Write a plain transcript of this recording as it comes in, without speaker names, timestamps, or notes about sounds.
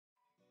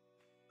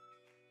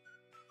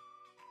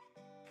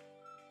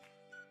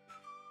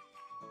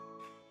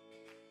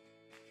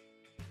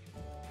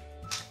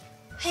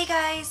Hey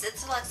guys,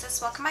 it's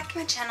Alexis. Welcome back to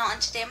my channel,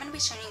 and today I'm going to be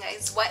showing you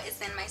guys what is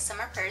in my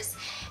summer purse,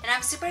 and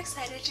I'm super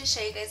excited to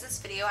show you guys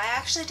this video. I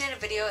actually did a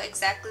video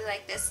exactly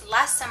like this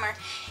last summer,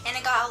 and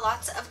it got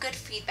lots of good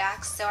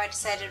feedback, so I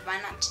decided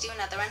why not to do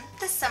another one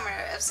this summer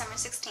of summer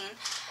 16.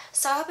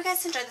 So I hope you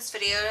guys enjoyed this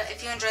video.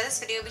 If you enjoyed this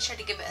video, be sure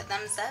to give it a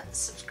thumbs up,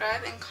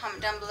 subscribe, and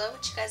comment down below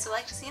what you guys would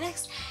like to see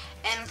next.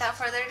 And without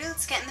further ado,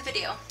 let's get in the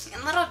video.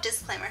 And a little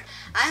disclaimer,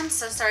 I am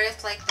so sorry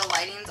if the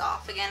lighting's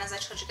off again, as I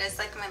told you guys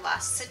in my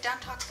last sit down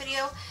talk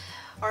video,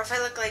 or if I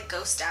look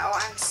ghost out.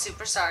 I'm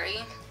super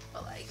sorry,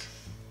 but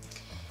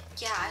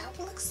yeah, I hope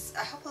it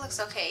looks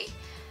okay.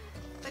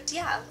 But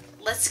yeah,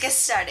 let's get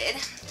started.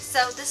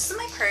 So this is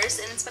my purse,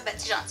 and it's by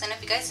Betsey Johnson.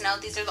 If you guys know,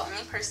 these are the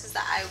only purses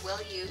that I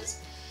will use.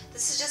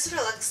 This is just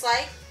what it looks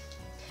like.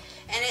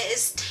 And it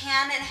is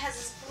tan, and it has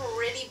this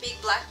pretty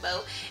big black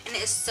bow, and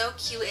it is so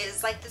cute. It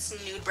is like this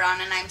nude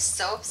brown, and I'm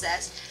so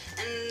obsessed.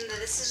 And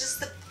this is just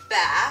the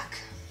back,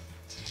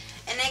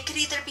 and it could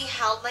either be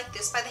held like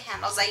this by the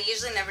handles. I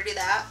usually never do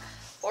that,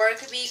 or it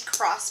could be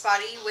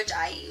crossbody, which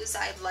I use.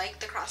 I like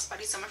the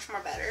crossbody so much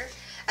more better.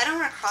 I don't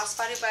wear a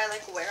crossbody, but I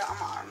wear it on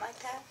my arm like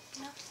that,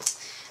 you know.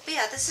 But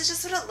yeah, this is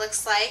just what it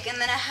looks like, and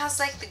then it has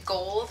the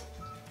gold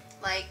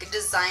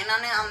design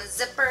on it, on the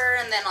zipper,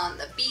 and then on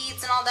the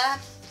beads and all that.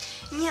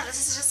 And yeah,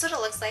 this is just what it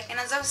looks like. And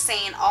as I was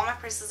saying, all my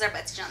purses are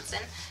Betsey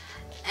Johnson,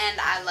 and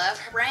I love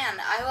her brand.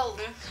 I will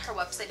link her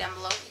website down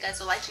below if you guys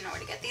would like to know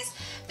where to get these.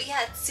 But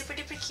yeah, it's super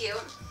duper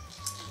cute.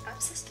 I'm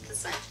obsessed with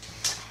this one.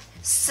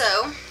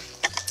 So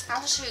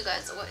I'll show you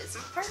guys what is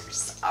in my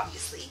purse,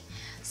 obviously.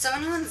 So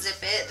when you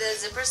unzip it, the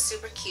zipper is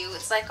super cute.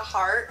 It's like a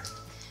heart,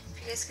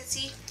 if you guys can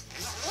see.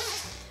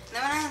 And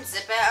then when I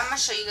unzip it, I'm going to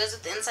show you guys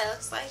what the inside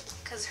looks like,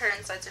 because her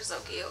insides are so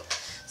cute.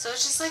 So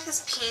it's just like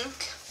this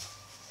pink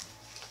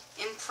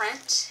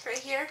imprint right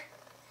here,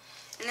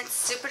 and it's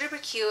super duper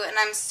cute, and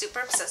I'm super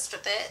obsessed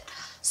with it.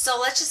 So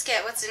let's just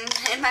get what's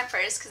in my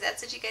purse, because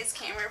that's what you guys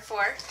came here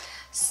for.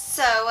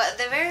 So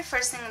the very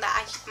first thing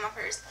that I keep in my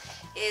purse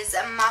is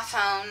my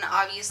phone.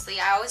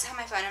 Obviously, I always have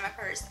my phone in my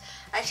purse.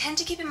 I tend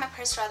to keep it in my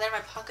purse rather than my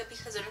pocket,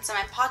 because when it's in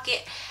my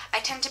pocket, I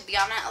tend to be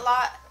on it a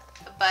lot.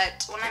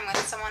 But when I'm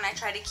with someone, I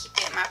try to keep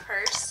it in my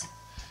purse,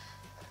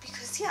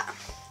 because yeah.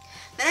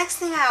 The next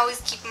thing I always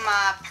keep in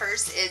my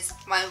purse is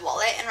my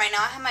wallet, and right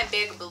now I have my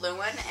big blue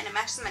one, and it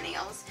matches my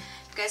nails.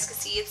 You guys can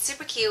see it's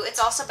super cute. It's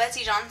also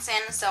Betsey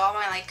Johnson, so all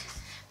my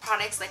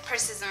products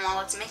purses and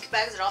wallets and makeup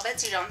bags are all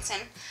Betsey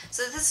Johnson.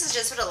 So this is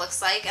just what it looks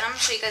like, and I'm gonna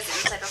show you guys the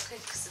inside real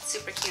quick because it's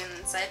super cute on the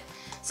inside.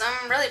 So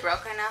I'm really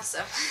broke right now,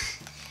 so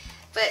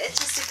but it's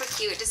just super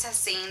cute. It just has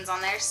sayings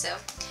on there. So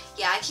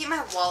yeah, I keep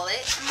my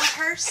wallet in my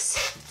purse.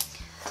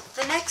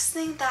 The next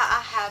thing that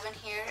I have in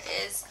here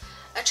is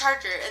a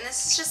charger, and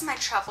this is just my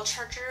travel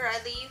charger I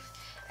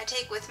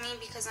take with me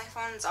because my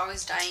phone is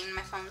always dying.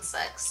 My phone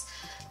sucks.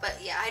 But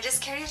yeah, I just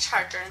carry a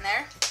charger in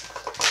there.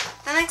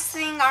 The next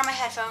thing are my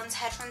headphones.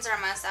 Headphones are a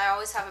must. I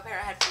always have a pair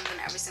of headphones in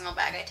every single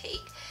bag I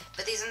take,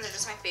 but these ones are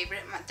just my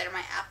favorite. They're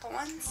my Apple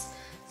ones,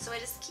 so I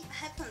just keep my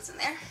headphones in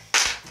there.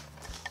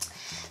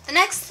 The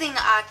next thing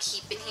I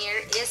keep in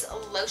here is a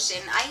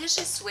lotion. I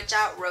usually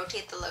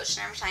rotate the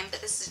lotion every time,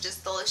 but this is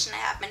just the lotion I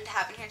happen to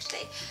have in here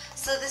today.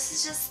 So this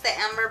is just the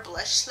Amber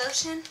Blush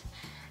Lotion,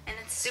 and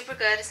it's super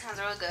good. It smells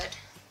real good,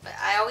 but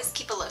I always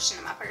keep a lotion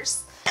in my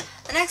purse.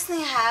 The next thing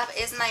I have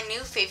is my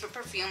new favorite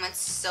perfume.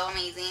 It's so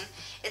amazing.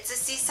 It's a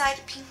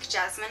Seaside Pink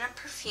Jasmine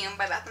perfume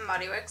by Bath &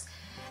 Body Works,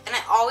 and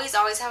I always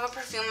have a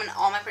perfume in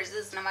all my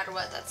purses, no matter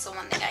what. That's the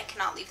one thing I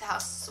cannot leave the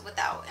house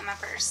without in my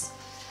purse.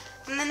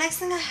 And the next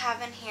thing I have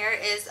in here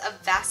is a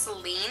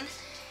Vaseline,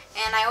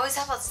 and I always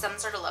have some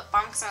sort of lip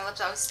balm because my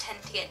lips always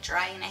tend to get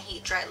dry, and I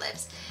hate dry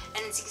lips,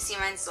 and as you can see,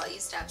 mine's all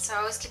used up, so I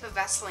always keep a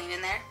Vaseline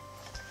in there.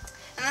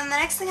 And then the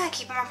next thing I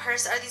keep in my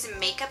purse are these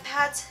makeup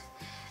pads,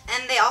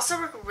 and they also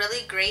work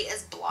really great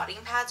as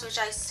blotting pads, which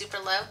I super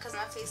love because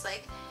my face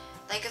if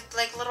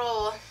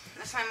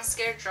my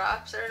mascara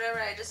drops or whatever,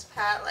 I just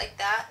pat like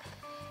that,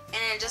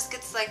 and it just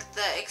gets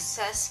the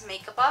excess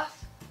makeup off.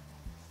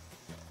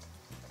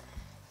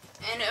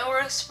 And it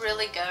works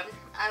really good.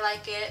 I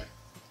like it.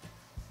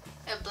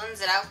 It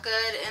blends it out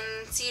good,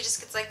 and see, it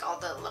just gets all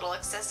the little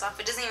excess off.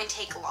 It doesn't even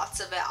take lots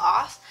of it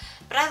off,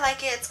 but I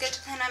like it. It's good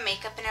to clean my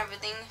makeup and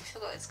everything, if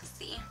you guys can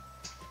see.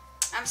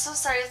 I'm so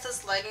sorry if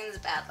this lighting is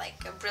bad.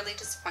 It really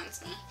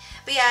disappoints me.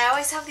 But yeah, I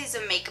always have these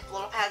makeup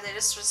little pads. I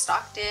just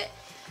restocked it.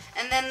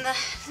 And then the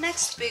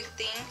next big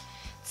thing,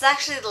 it's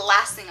actually the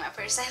last thing in my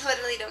purse. I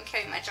literally don't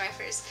carry much in my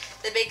purse.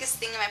 The biggest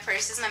thing in my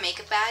purse is my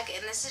makeup bag,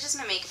 and this is just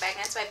my makeup bag,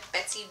 and it's by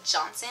Betsey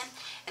Johnson,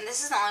 and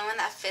this is the only one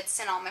that fits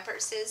in all my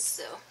purses,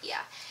 so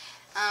yeah.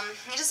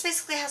 It just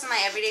basically has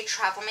my everyday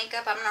travel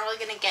makeup. I'm not really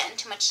going to get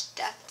into much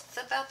depth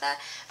about that,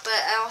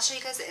 but I'll show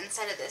you guys the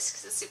inside of this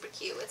because it's super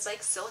cute. It's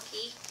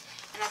silky,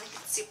 and I think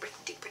it's super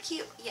duper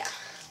cute, yeah.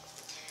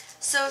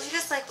 So if you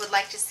guys would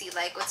like to see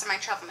what's in my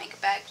travel makeup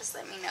bag, just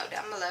let me know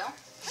down below.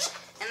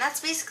 And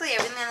that's basically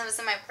everything that was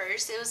in my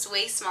purse. It was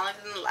way smaller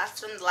than the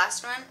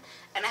last one.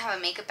 And I have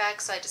a makeup bag,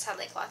 so I just had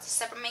lots of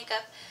separate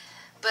makeup.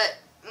 But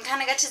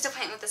kind of got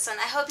disappointed with this one.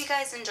 I hope you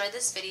guys enjoyed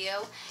this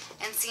video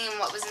and seeing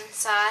what was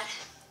inside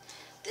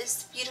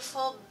this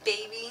beautiful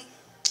baby.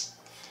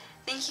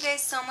 Thank you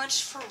guys so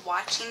much for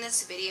watching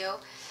this video.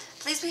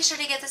 Please be sure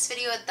to give this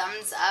video a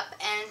thumbs up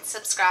and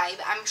subscribe.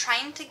 I'm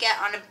trying to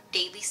get on a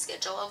daily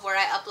schedule of where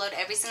I upload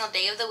every single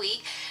day of the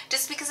week.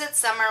 Just because it's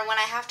summer, when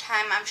I have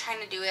time, I'm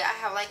trying to do it. I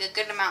have like a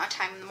good amount of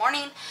time in the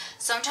morning.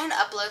 So I'm trying to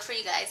upload for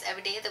you guys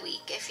every day of the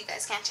week. If you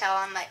guys can't tell,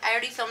 I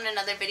already filmed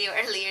another video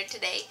earlier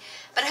today.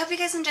 But I hope you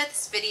guys enjoyed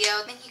this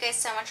video. Thank you guys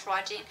so much for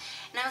watching.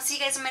 And I will see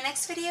you guys in my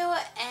next video.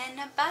 And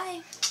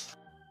bye.